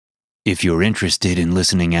If you're interested in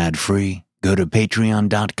listening ad-free, go to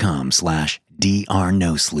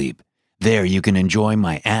patreon.com/drnosleep. There you can enjoy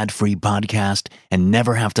my ad-free podcast and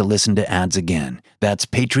never have to listen to ads again. That's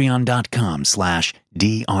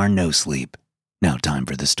patreon.com/drnosleep. Now time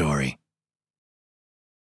for the story.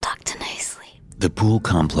 Dr. No Sleep. The pool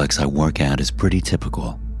complex I work at is pretty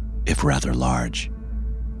typical, if rather large.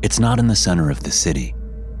 It's not in the center of the city.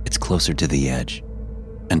 It's closer to the edge,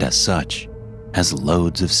 and as such, has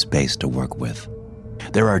loads of space to work with.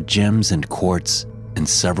 There are gyms and courts and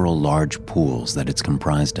several large pools that it's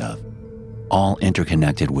comprised of, all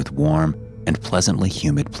interconnected with warm and pleasantly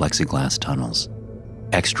humid plexiglass tunnels,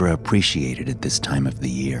 extra appreciated at this time of the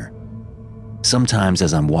year. Sometimes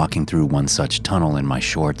as I'm walking through one such tunnel in my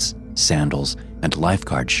shorts, sandals, and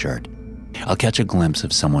lifeguard shirt, I'll catch a glimpse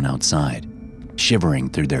of someone outside,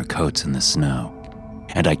 shivering through their coats in the snow,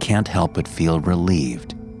 and I can't help but feel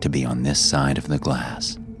relieved to be on this side of the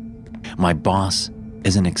glass. My boss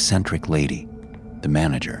is an eccentric lady, the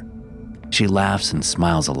manager. She laughs and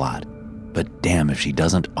smiles a lot, but damn if she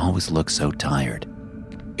doesn't always look so tired.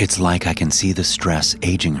 It's like I can see the stress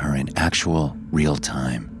aging her in actual, real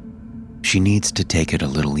time. She needs to take it a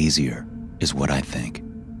little easier, is what I think.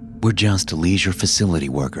 We're just leisure facility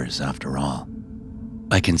workers, after all.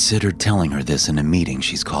 I considered telling her this in a meeting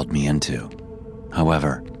she's called me into.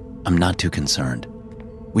 However, I'm not too concerned.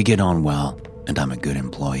 We get on well, and I'm a good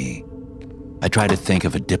employee. I try to think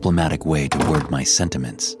of a diplomatic way to word my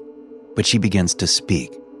sentiments, but she begins to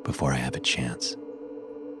speak before I have a chance.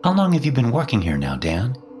 "How long have you been working here now,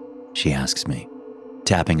 Dan?" she asks me,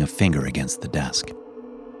 tapping a finger against the desk.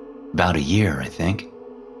 "About a year, I think,"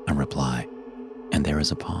 I reply, and there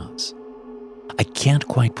is a pause. I can't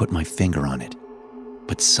quite put my finger on it,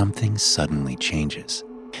 but something suddenly changes.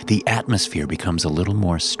 The atmosphere becomes a little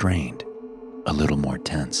more strained, a little more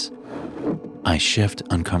tense. I shift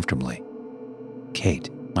uncomfortably.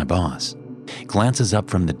 Kate, my boss, glances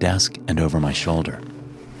up from the desk and over my shoulder.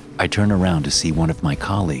 I turn around to see one of my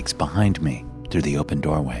colleagues behind me through the open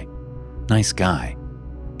doorway. Nice guy.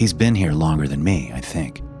 He's been here longer than me, I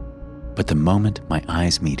think. But the moment my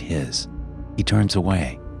eyes meet his, he turns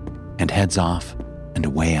away and heads off and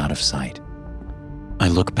away out of sight. I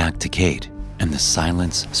look back to Kate, and the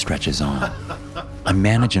silence stretches on. I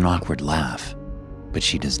manage an awkward laugh, but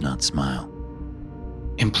she does not smile.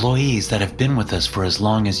 "Employees that have been with us for as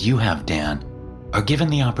long as you have, Dan, are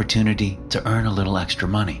given the opportunity to earn a little extra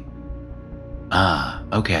money." "Ah,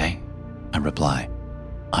 okay," I reply,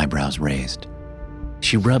 eyebrows raised.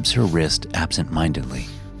 She rubs her wrist absent-mindedly,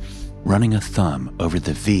 running a thumb over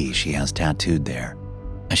the V she has tattooed there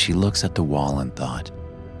as she looks at the wall in thought.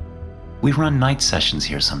 "We run night sessions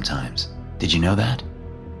here sometimes. Did you know that?"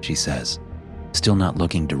 she says, still not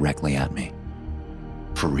looking directly at me.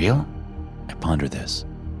 "For real?" I ponder this.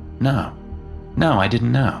 No, I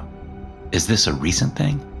didn't know. Is this a recent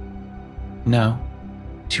thing?" "No,"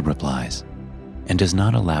 she replies, and does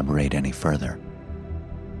not elaborate any further.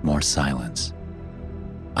 More silence.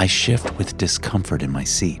 I shift with discomfort in my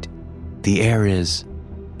seat. The air is,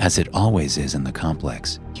 as it always is in the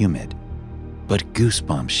complex, humid, but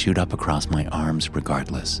goosebumps shoot up across my arms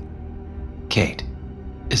regardless. "Kate,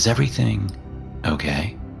 is everything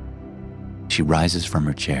okay?" She rises from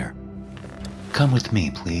her chair. "Come with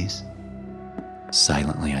me, please."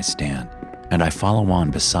 Silently I stand, and I follow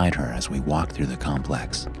on beside her as we walk through the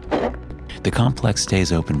complex. The complex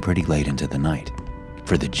stays open pretty late into the night,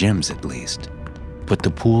 for the gyms at least, but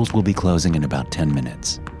the pools will be closing in about 10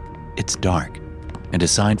 minutes. It's dark, and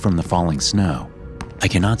aside from the falling snow, I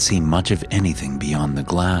cannot see much of anything beyond the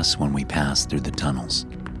glass when we pass through the tunnels.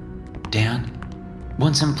 "Dan,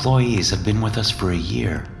 once employees have been with us for a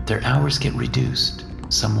year, their hours get reduced,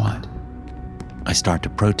 somewhat." I start to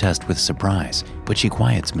protest with surprise, but she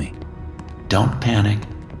quiets me. "Don't panic.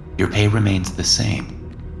 Your pay remains the same.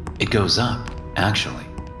 It goes up, actually.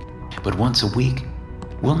 But once a week,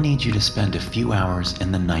 we'll need you to spend a few hours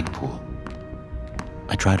in the night pool."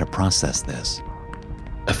 I try to process this.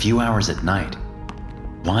 A few hours at night?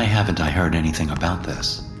 Why haven't I heard anything about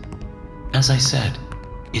this? As I said,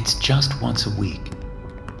 it's just once a week.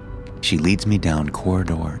 She leads me down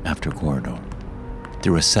corridor after corridor,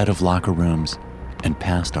 through a set of locker rooms and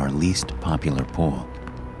past our least popular pool.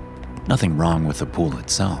 Nothing wrong with the pool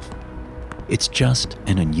itself. It's just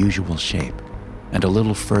an unusual shape and a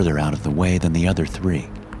little further out of the way than the other three.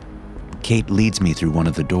 Kate leads me through one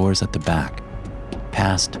of the doors at the back,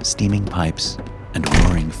 past steaming pipes and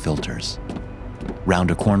whirring filters.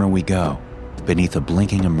 Round a corner we go, beneath a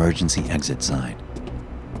blinking emergency exit sign,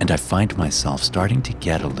 and I find myself starting to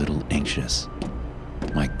get a little anxious.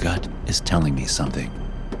 My gut is telling me something,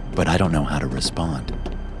 but I don't know how to respond.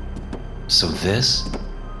 So this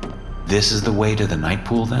is the way to the night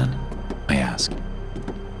pool then? I ask.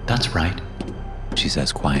 That's right, she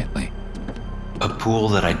says quietly. A pool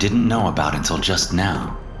that I didn't know about until just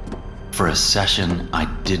now. For a session I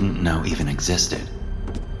didn't know even existed.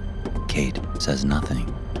 Kate says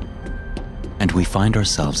nothing. And we find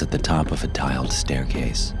ourselves at the top of a tiled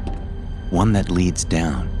staircase, one that leads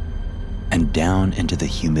down, and down into the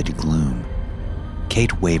humid gloom.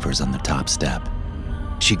 Kate wavers on the top step.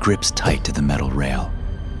 She grips tight to the metal rail.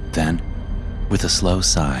 Then, with a slow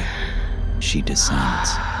sigh, she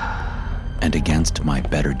descends. And against my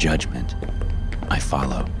better judgment, I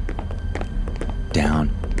follow.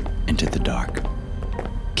 Down into the dark.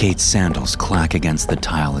 Kate's sandals clack against the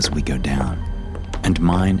tile as we go down, and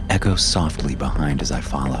mine echo softly behind as I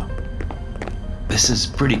follow. This is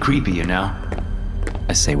pretty creepy, you know,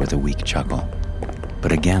 I say with a weak chuckle,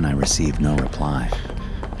 but again I receive no reply.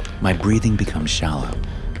 My breathing becomes shallow.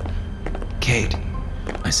 Kate,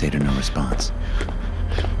 I say to no response.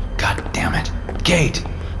 God damn it, Kate!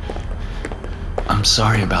 I'm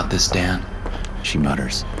sorry about this, Dan, she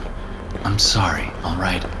mutters. I'm sorry, all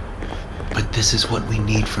right, but this is what we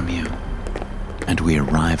need from you. And we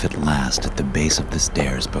arrive at last at the base of the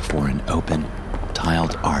stairs before an open,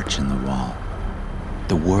 tiled arch in the wall.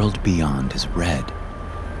 The world beyond is red,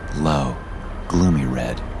 low, gloomy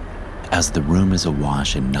red, as the room is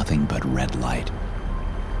awash in nothing but red light.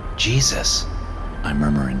 Jesus, I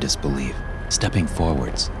murmur in disbelief, stepping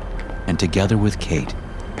forwards, and together with Kate,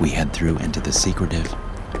 we head through into the secretive,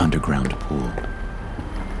 underground pool.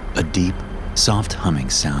 A deep, soft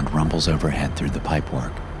humming sound rumbles overhead through the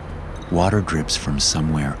pipework. Water drips from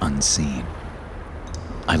somewhere unseen.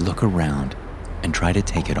 I look around and try to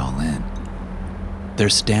take it all in. There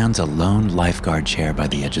stands a lone lifeguard chair by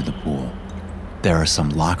the edge of the pool. There are some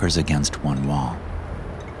lockers against one wall.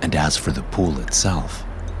 And as for the pool itself,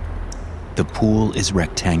 the pool is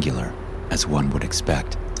rectangular, as one would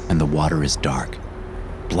expect, and the water is dark,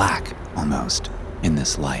 black almost, in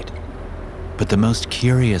this light. But the most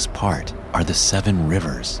curious part are the 7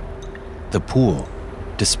 rivers. The pool,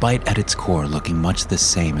 despite at its core looking much the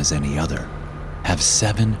same as any other, have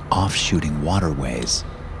 7 off-shooting waterways.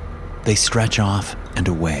 They stretch off and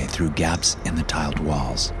away through gaps in the tiled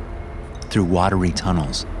walls, through watery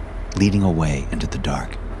tunnels leading away into the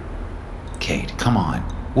dark. Kate, come on.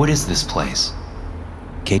 What is this place?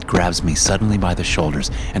 Kate grabs me suddenly by the shoulders,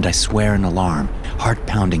 and I swear in alarm, heart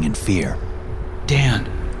pounding in fear. Dan,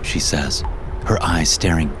 she says, her eyes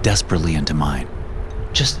staring desperately into mine.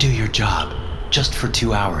 Just do your job. Just for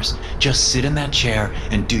 2 hours. Just sit in that chair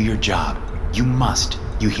and do your job. You must.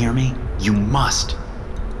 You hear me? You must.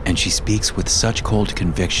 And she speaks with such cold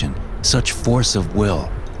conviction, such force of will,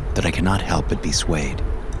 that I cannot help but be swayed,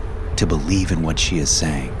 to believe in what she is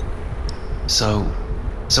saying. So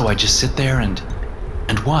I just sit there and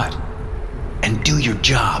what? And do your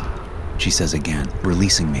job, she says again,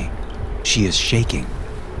 releasing me. She is shaking.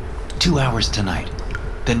 2 hours tonight.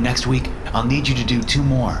 Then next week, I'll need you to do 2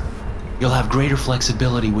 more. You'll have greater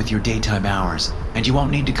flexibility with your daytime hours, and you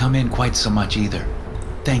won't need to come in quite so much either.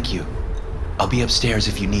 Thank you. I'll be upstairs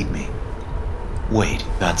if you need me. Wait,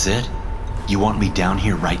 that's it? You want me down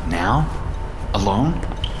here right now? Alone?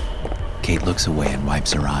 Kate looks away and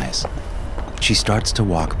wipes her eyes. She starts to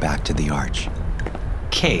walk back to the arch.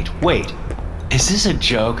 Kate, wait. Is this a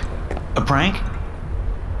joke? A prank?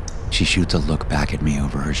 She shoots a look back at me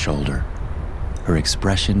over her shoulder. Her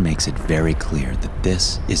expression makes it very clear that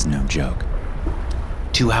this is no joke.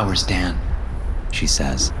 2 hours, Dan, she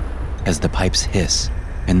says, as the pipes hiss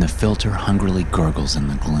and the filter hungrily gurgles in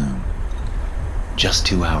the gloom. Just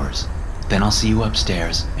 2 hours. Then I'll see you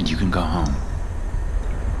upstairs and you can go home.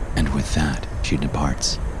 And with that, she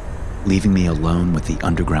departs, leaving me alone with the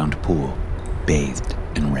underground pool, bathed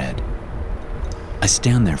in red. I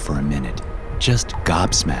stand there for a minute, just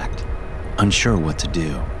gobsmacked, unsure what to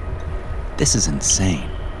do. This is insane.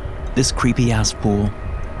 This creepy-ass pool,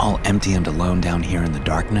 all empty and alone down here in the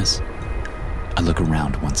darkness. I look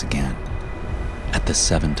around once again, at the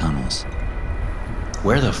 7 tunnels.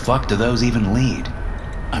 Where the fuck do those even lead?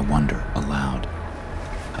 I wonder aloud.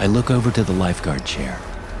 I look over to the lifeguard chair,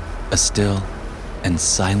 a still and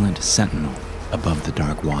silent sentinel above the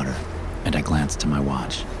dark water, and I glance to my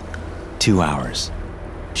watch. 2 hours.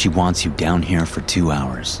 She wants you down here for 2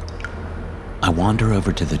 hours. I wander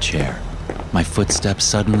over to the chair, my footsteps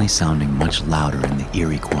suddenly sounding much louder in the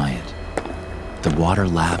eerie quiet. The water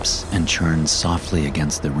laps and churns softly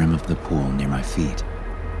against the rim of the pool near my feet.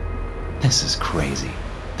 This is crazy.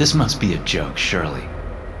 This must be a joke, surely.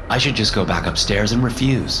 I should just go back upstairs and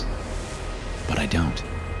refuse. But I don't.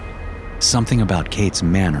 Something about Kate's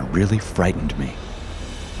manner really frightened me.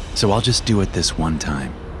 So I'll just do it this one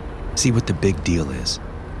time, see what the big deal is,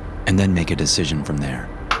 and then make a decision from there.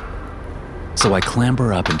 So I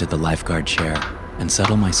clamber up into the lifeguard chair and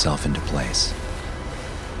settle myself into place.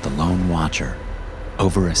 The lone watcher,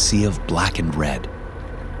 over a sea of black and red.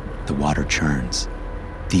 The water churns.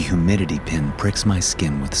 The humidity pin pricks my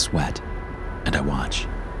skin with sweat, and I watch.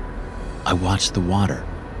 I watch the water,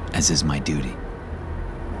 as is my duty.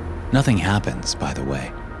 Nothing happens, by the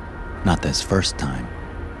way. Not this first time.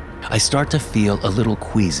 I start to feel a little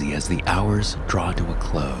queasy as the hours draw to a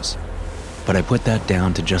close, but I put that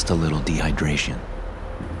down to just a little dehydration.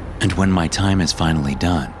 And when my time is finally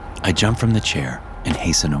done, I jump from the chair and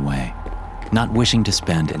hasten away, not wishing to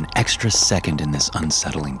spend an extra second in this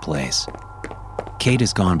unsettling place. Kate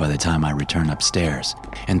is gone by the time I return upstairs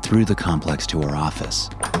and through the complex to her office,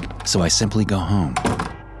 so I simply go home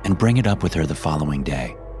and bring it up with her the following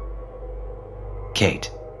day.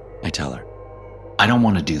 "Kate," I tell her, "I don't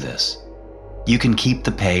want to do this. You can keep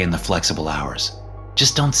the pay and the flexible hours.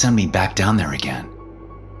 Just don't send me back down there again."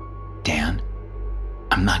 "Dan,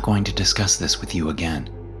 I'm not going to discuss this with you again.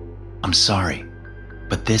 I'm sorry,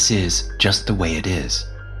 but this is just the way it is."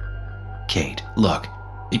 "Kate, look,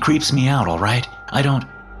 it creeps me out, all right? I don't..."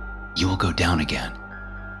 "You will go down again."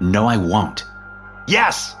 "No, I won't."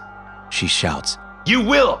 "Yes!" she shouts. "You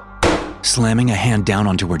will!" Slamming a hand down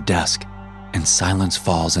onto her desk, and silence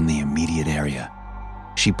falls in the immediate area.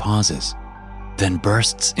 She pauses, then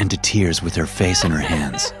bursts into tears with her face in her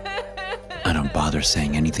hands. I don't bother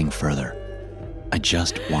saying anything further. I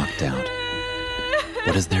just walked out.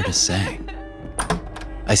 What is there to say?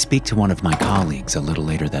 I speak to one of my colleagues a little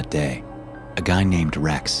later that day, a guy named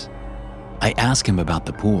Rex. I ask him about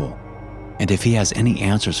the pool, and if he has any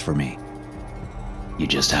answers for me. "You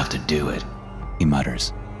just have to do it," he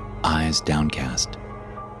mutters, eyes downcast.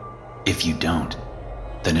 "If you don't,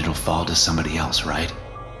 then it'll fall to somebody else, right?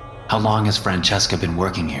 How long has Francesca been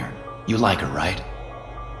working here? You like her, right?"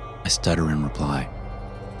 I stutter in reply.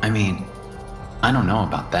 "I mean, I don't know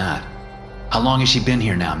about that. How long has she been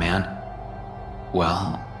here now, man?"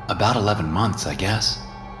 "Well, about 11 months, I guess."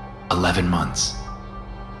 11 months.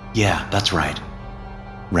 "Yeah, that's right."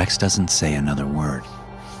 Rex doesn't say another word.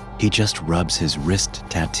 He just rubs his wrist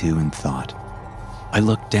tattoo in thought. I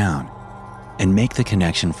look down and make the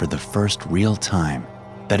connection for the first real time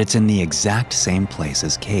that it's in the exact same place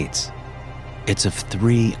as Kate's. It's of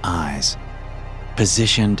 3 eyes,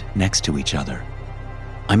 positioned next to each other.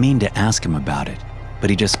 I mean to ask him about it, but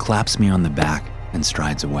he just claps me on the back and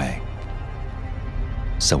strides away.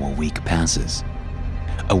 So a week passes.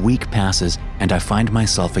 A week passes and I find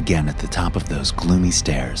myself again at the top of those gloomy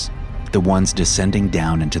stairs, the ones descending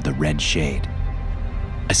down into the red shade.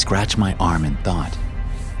 I scratch my arm in thought.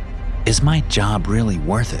 Is my job really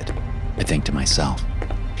worth it? I think to myself.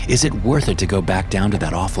 Is it worth it to go back down to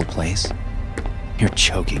that awful place? You're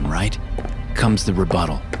joking, right? Comes the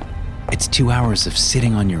rebuttal. It's 2 hours of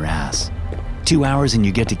sitting on your ass. 2 hours and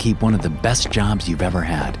you get to keep one of the best jobs you've ever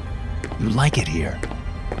had. You like it here.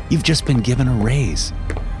 You've just been given a raise.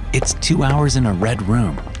 It's 2 hours in a red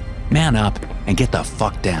room. Man up and get the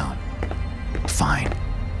fuck down. Fine,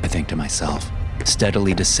 I think to myself,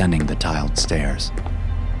 steadily descending the tiled stairs.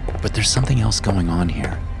 But there's something else going on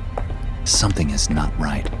here. Something is not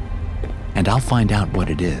right. And I'll find out what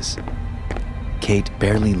it is. Kate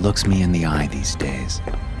barely looks me in the eye these days.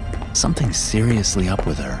 Something's seriously up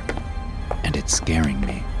with her, and it's scaring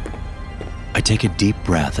me. I take a deep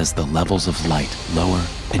breath as the levels of light lower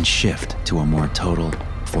and shift to a more total,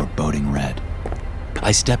 foreboding red.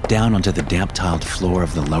 I step down onto the damp-tiled floor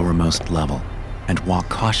of the lowermost level and walk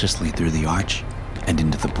cautiously through the arch and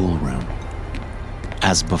into the pool room.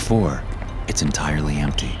 As before, it's entirely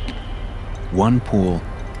empty. One pool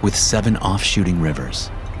with 7 off-shooting rivers.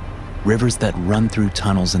 Rivers that run through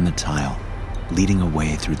tunnels in the tile, leading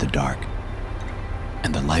away through the dark.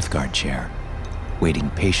 And the lifeguard chair, waiting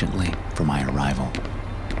patiently for my arrival.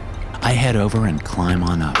 I head over and climb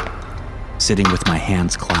on up. Sitting with my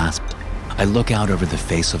hands clasped, I look out over the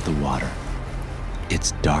face of the water.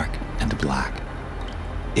 It's dark and black.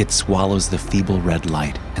 It swallows the feeble red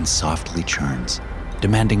light and softly churns,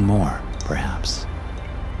 demanding more, perhaps.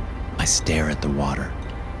 I stare at the water,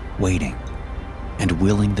 waiting, and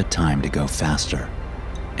willing the time to go faster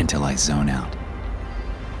until I zone out.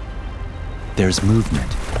 There's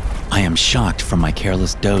movement. I am shocked from my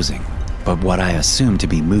careless dozing, but what I assume to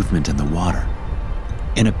be movement in the water.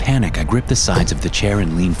 In a panic, I grip the sides of the chair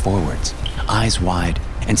and lean forwards, eyes wide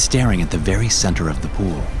and staring at the very center of the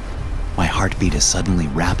pool. My heartbeat is suddenly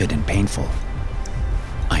rapid and painful.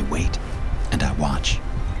 I wait and I watch,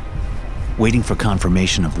 waiting for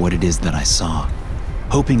confirmation of what it is that I saw,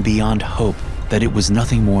 hoping beyond hope that it was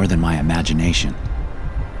nothing more than my imagination.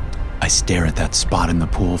 I stare at that spot in the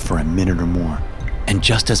pool for a minute or more, and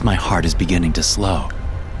just as my heart is beginning to slow,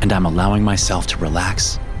 and I'm allowing myself to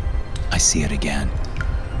relax, I see it again.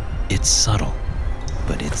 It's subtle,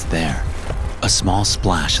 but it's there. A small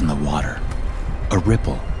splash in the water, a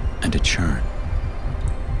ripple and a churn.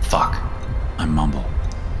 Fuck, I mumble,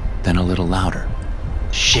 then a little louder.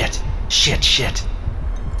 Shit.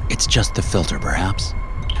 It's just the filter, perhaps,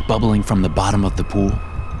 bubbling from the bottom of the pool.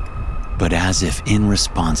 But as if in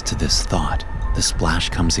response to this thought, the splash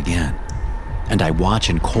comes again, and I watch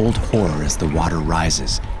in cold horror as the water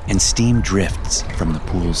rises and steam drifts from the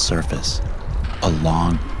pool's surface. A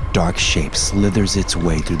long, dark shape slithers its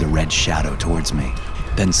way through the red shadow towards me,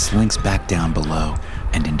 then slinks back down below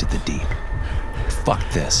and into the deep. Fuck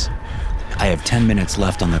this. I have 10 minutes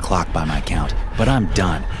left on the clock by my count, but I'm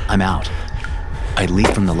done. I'm out. I leap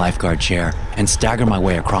from the lifeguard chair and stagger my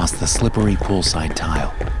way across the slippery poolside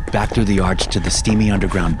tile, back through the arch to the steamy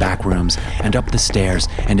underground back rooms and up the stairs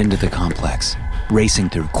and into the complex, racing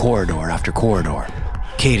through corridor after corridor.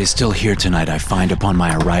 Kate is still here tonight, I find upon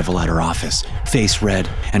my arrival at her office, face red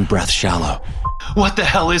and breath shallow. What the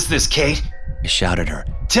hell is this, Kate? I shout at her.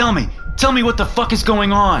 Tell me what the fuck is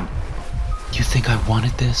going on? You think I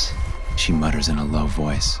wanted this? She mutters in a low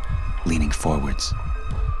voice, leaning forwards.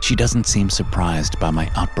 She doesn't seem surprised by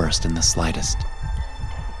my outburst in the slightest.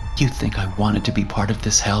 You think I wanted to be part of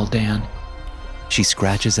this hell, Dan? She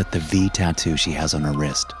scratches at the V tattoo she has on her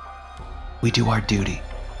wrist. We do our duty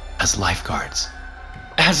as lifeguards.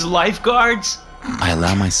 As lifeguards? I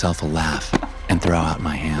allow myself a laugh and throw out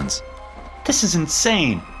my hands. This is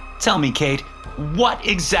insane. Tell me, Kate, what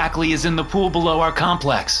exactly is in the pool below our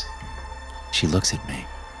complex? She looks at me.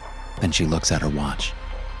 Then she looks at her watch.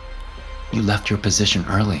 You left your position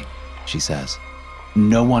early, she says.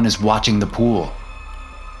 No one is watching the pool.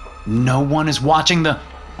 No one is watching the...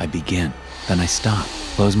 I begin. Then I stop,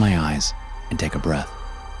 close my eyes, and take a breath.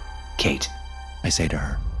 Kate, I say to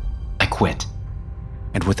her. I quit.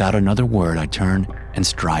 And without another word, I turn and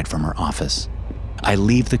stride from her office. I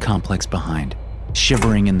leave the complex behind,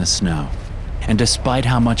 shivering in the snow. And despite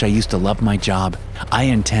how much I used to love my job, I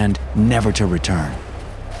intend never to return.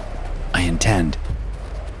 I intend.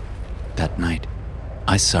 That night,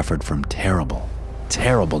 I suffered from terrible,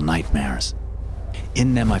 terrible nightmares.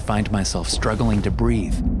 In them, I find myself struggling to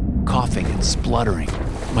breathe, coughing and spluttering.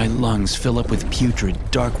 My lungs fill up with putrid,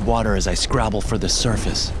 dark water as I scrabble for the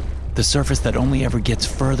surface that only ever gets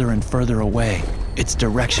further and further away. Its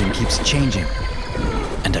direction keeps changing.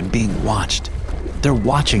 And I'm being watched. They're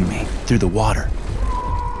watching me through the water.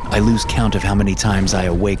 I lose count of how many times I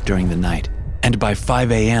awake during the night, and by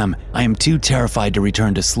 5 a.m., I am too terrified to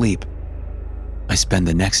return to sleep. I spend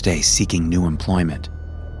the next day seeking new employment,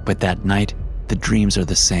 but that night, the dreams are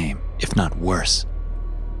the same, if not worse.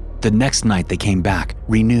 The next night they came back,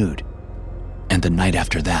 renewed, and the night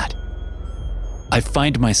after that. I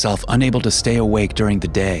find myself unable to stay awake during the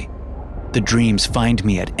day. The dreams find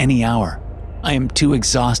me at any hour. I am too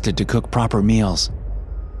exhausted to cook proper meals.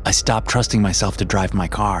 I stop trusting myself to drive my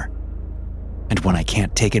car. And when I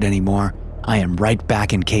can't take it anymore, I am right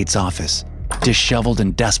back in Kate's office, disheveled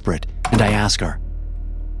and desperate, and I ask her,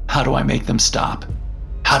 how do I make them stop?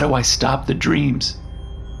 How do I stop the dreams?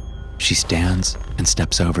 She stands and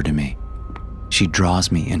steps over to me. She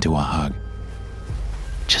draws me into a hug.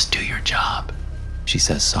 Just do your job, she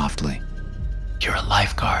says softly. You're a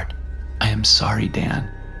lifeguard. I am sorry, Dan.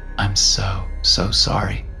 I'm so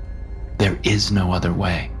sorry. There is no other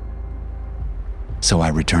way. So I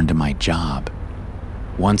return to my job.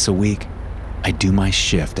 Once a week, I do my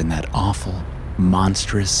shift in that awful,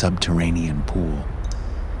 monstrous subterranean pool.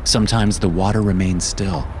 Sometimes the water remains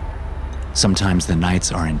still. Sometimes the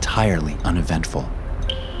nights are entirely uneventful.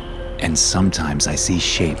 And sometimes I see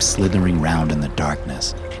shapes slithering round in the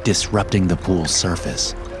darkness, disrupting the pool's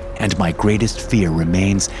surface. And my greatest fear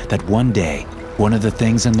remains that one day, one of the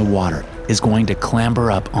things in the water is going to clamber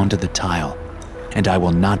up onto the tile, and I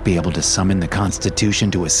will not be able to summon the Constitution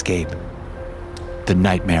to escape. The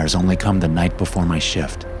nightmares only come the night before my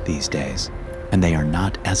shift these days, and they are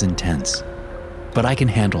not as intense. But I can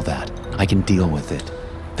handle that. I can deal with it.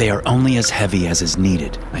 They are only as heavy as is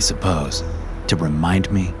needed, I suppose, to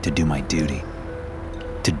remind me to do my duty,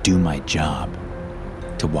 to do my job,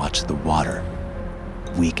 to watch the water,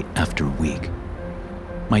 week after week.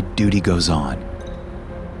 My duty goes on.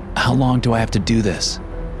 How long do I have to do this?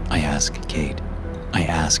 I ask Kate. I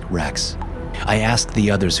ask Rex. I ask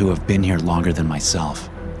the others who have been here longer than myself,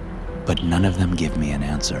 but none of them give me an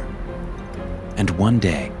answer. And one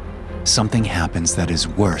day, something happens that is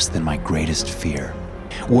worse than my greatest fear,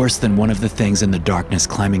 worse than one of the things in the darkness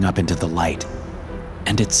climbing up into the light.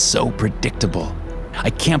 And it's so predictable. I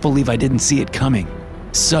can't believe I didn't see it coming.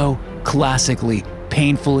 So classically,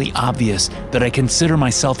 painfully obvious that I consider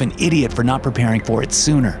myself an idiot for not preparing for it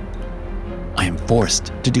sooner. I am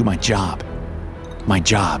forced to do my job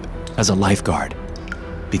as a lifeguard,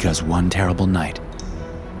 because one terrible night,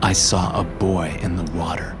 I saw a boy in the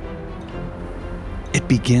water. It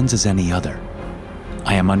begins as any other.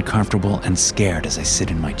 I am uncomfortable and scared as I sit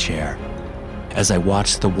in my chair, as I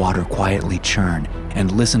watch the water quietly churn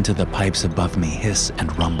and listen to the pipes above me hiss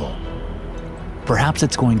and rumble. Perhaps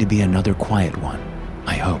it's going to be another quiet one,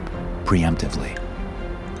 I hope, preemptively.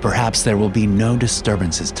 Perhaps there will be no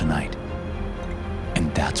disturbances tonight.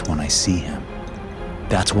 And that's when I see him.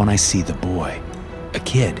 That's when I see the boy, a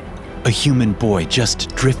kid, a human boy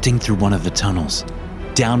just drifting through one of the tunnels,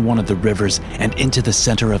 down one of the rivers and into the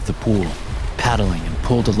center of the pool, paddling and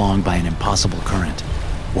pulled along by an impossible current,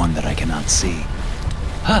 one that I cannot see.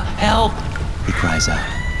 Help! He cries out,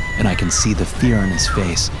 and I can see the fear in his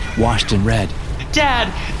face, washed in red.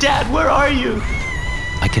 Dad, where are you?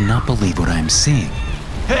 I cannot believe what I am seeing.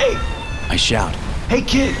 Hey! I shout. Hey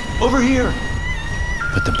kid, over here!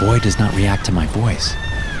 But the boy does not react to my voice.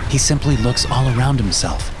 He simply looks all around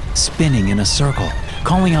himself, spinning in a circle,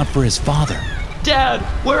 calling out for his father. Dad,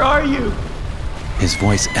 where are you? His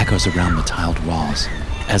voice echoes around the tiled walls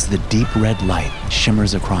as the deep red light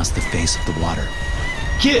shimmers across the face of the water.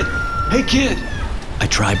 Kid! Hey kid! I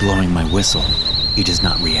try blowing my whistle. He does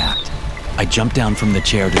not react. I jump down from the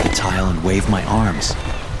chair to the tile and wave my arms.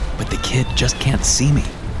 But the kid just can't see me.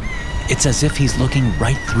 It's as if he's looking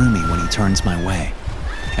right through me when he turns my way.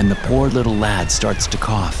 And the poor little lad starts to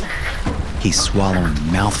cough. He's swallowing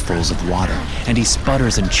mouthfuls of water, and he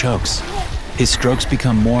sputters and chokes. His strokes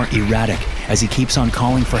become more erratic as he keeps on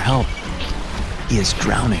calling for help. He is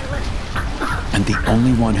drowning, and the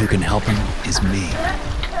only one who can help him is me.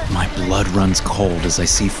 My blood runs cold as I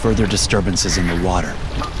see further disturbances in the water,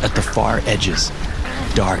 at the far edges,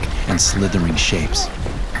 dark and slithering shapes.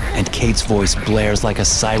 And Kate's voice blares like a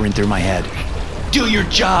siren through my head. Do your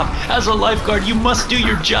job! As a lifeguard, you must do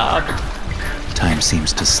your job! Time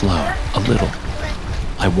seems to slow, a little.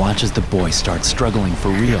 I watch as the boy starts struggling for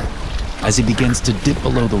real, as he begins to dip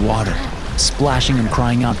below the water, splashing and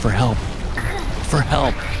crying out for help. For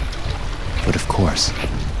help! But of course,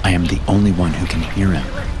 I am the only one who can hear him.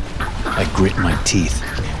 I grit my teeth,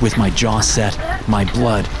 with my jaw set, my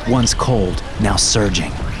blood, once cold, now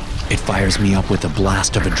surging. It fires me up with a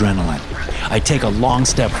blast of adrenaline. I take a long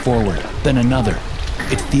step forward, then another.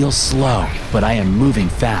 It feels slow, but I am moving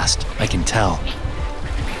fast, I can tell.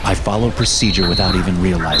 I follow procedure without even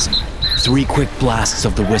realizing. 3 quick blasts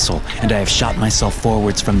of the whistle, and I have shot myself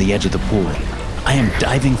forwards from the edge of the pool. I am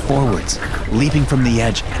diving forwards, leaping from the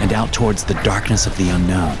edge and out towards the darkness of the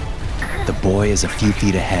unknown. The boy is a few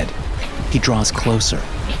feet ahead. He draws closer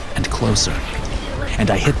and closer, and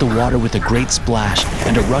I hit the water with a great splash,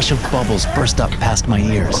 and a rush of bubbles burst up past my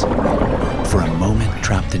ears. For a moment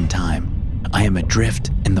trapped in time, I am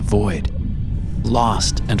adrift in the void,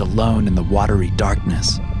 lost and alone in the watery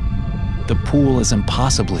darkness. The pool is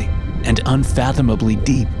impossibly and unfathomably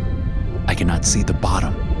deep. I cannot see the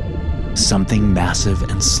bottom. Something massive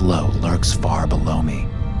and slow lurks far below me,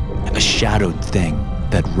 a shadowed thing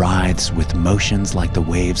that writhes with motions like the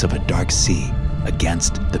waves of a dark sea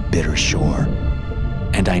against the bitter shore.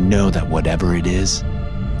 And I know that whatever it is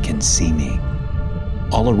can see me.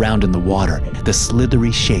 All around in the water, the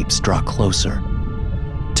slithery shapes draw closer.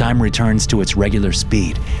 Time returns to its regular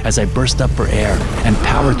speed as I burst up for air and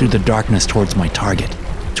power through the darkness towards my target,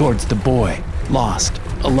 towards the boy, lost,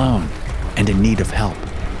 alone, and in need of help.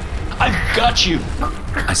 I've got you!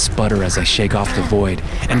 I sputter as I shake off the void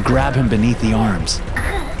and grab him beneath the arms.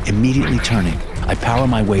 Immediately turning, I power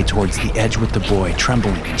my way towards the edge with the boy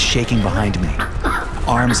trembling and shaking behind me.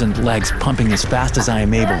 Arms and legs pumping as fast as I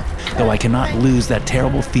am able, though I cannot lose that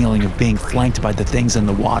terrible feeling of being flanked by the things in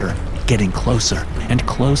the water, getting closer and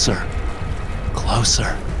closer,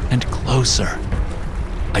 closer and closer.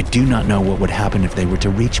 I do not know what would happen if they were to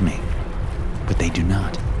reach me, but they do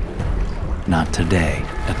not. Not today,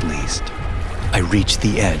 at least. I reach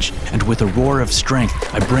the edge, and with a roar of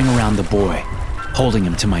strength, I bring around the boy. Holding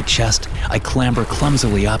him to my chest, I clamber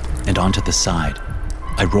clumsily up and onto the side.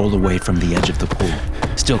 I roll away from the edge of the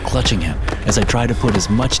pool, still clutching him as I try to put as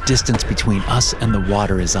much distance between us and the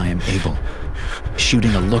water as I am able.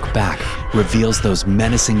 Shooting a look back reveals those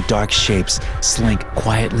menacing dark shapes slink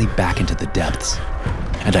quietly back into the depths,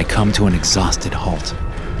 and I come to an exhausted halt,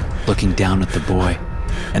 looking down at the boy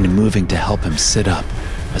and moving to help him sit up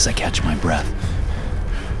as I catch my breath.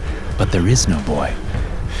 But there is no boy,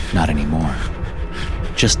 not anymore.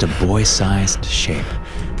 Just a boy-sized shape,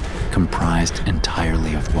 comprised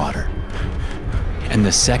entirely of water. And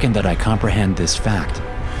the second that I comprehend this fact,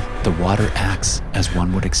 the water acts as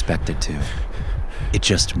one would expect it to. It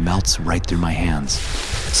just melts right through my hands,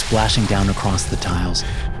 splashing down across the tiles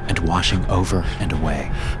and washing over and away.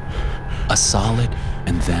 A solid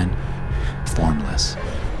and then formless.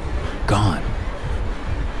 Gone.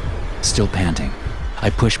 Still panting, I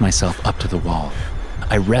push myself up to the wall.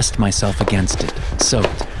 I rest myself against it,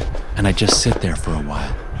 soaked, and I just sit there for a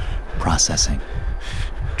while, processing,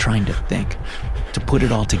 trying to think, to put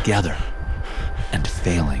it all together, and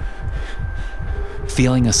failing.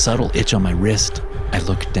 Feeling a subtle itch on my wrist, I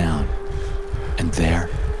look down, and there,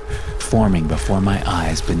 forming before my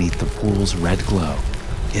eyes beneath the pool's red glow,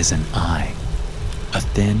 is an eye. A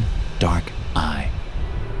thin, dark eye.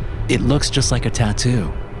 It looks just like a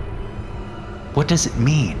tattoo. What does it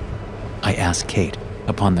mean? I ask Kate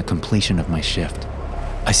upon the completion of my shift.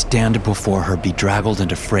 I stand before her bedraggled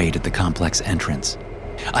and afraid at the complex entrance.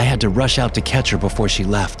 I had to rush out to catch her before she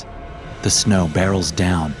left. The snow barrels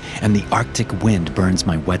down and the Arctic wind burns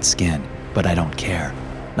my wet skin, but I don't care.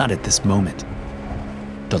 Not at this moment.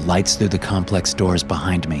 The lights through the complex doors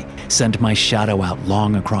behind me send my shadow out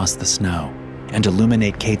long across the snow and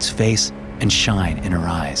illuminate Kate's face and shine in her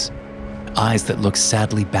eyes. Eyes that look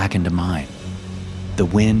sadly back into mine. The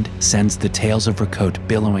wind sends the tails of her coat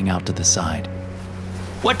billowing out to the side.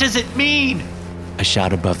 "What does it mean?" I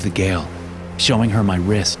shout above the gale, showing her my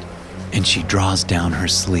wrist, and she draws down her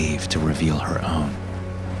sleeve to reveal her own.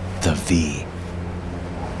 The V.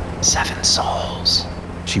 "7 souls,"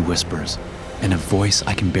 she whispers, in a voice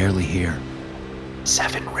I can barely hear.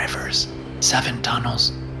 7 rivers, 7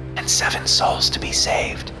 tunnels, and 7 souls to be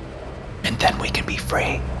saved. And then we can be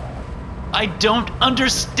free. I don't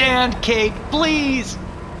understand, Kate, please!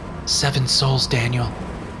 7 souls, Daniel,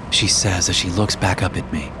 she says as she looks back up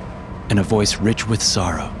at me, in a voice rich with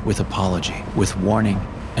sorrow, with apology, with warning,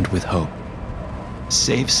 and with hope.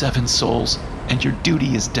 Save 7 souls, and your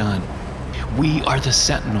duty is done. We are the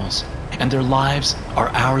sentinels, and their lives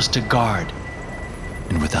are ours to guard.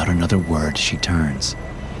 And without another word, she turns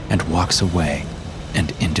and walks away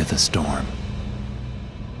and into the storm.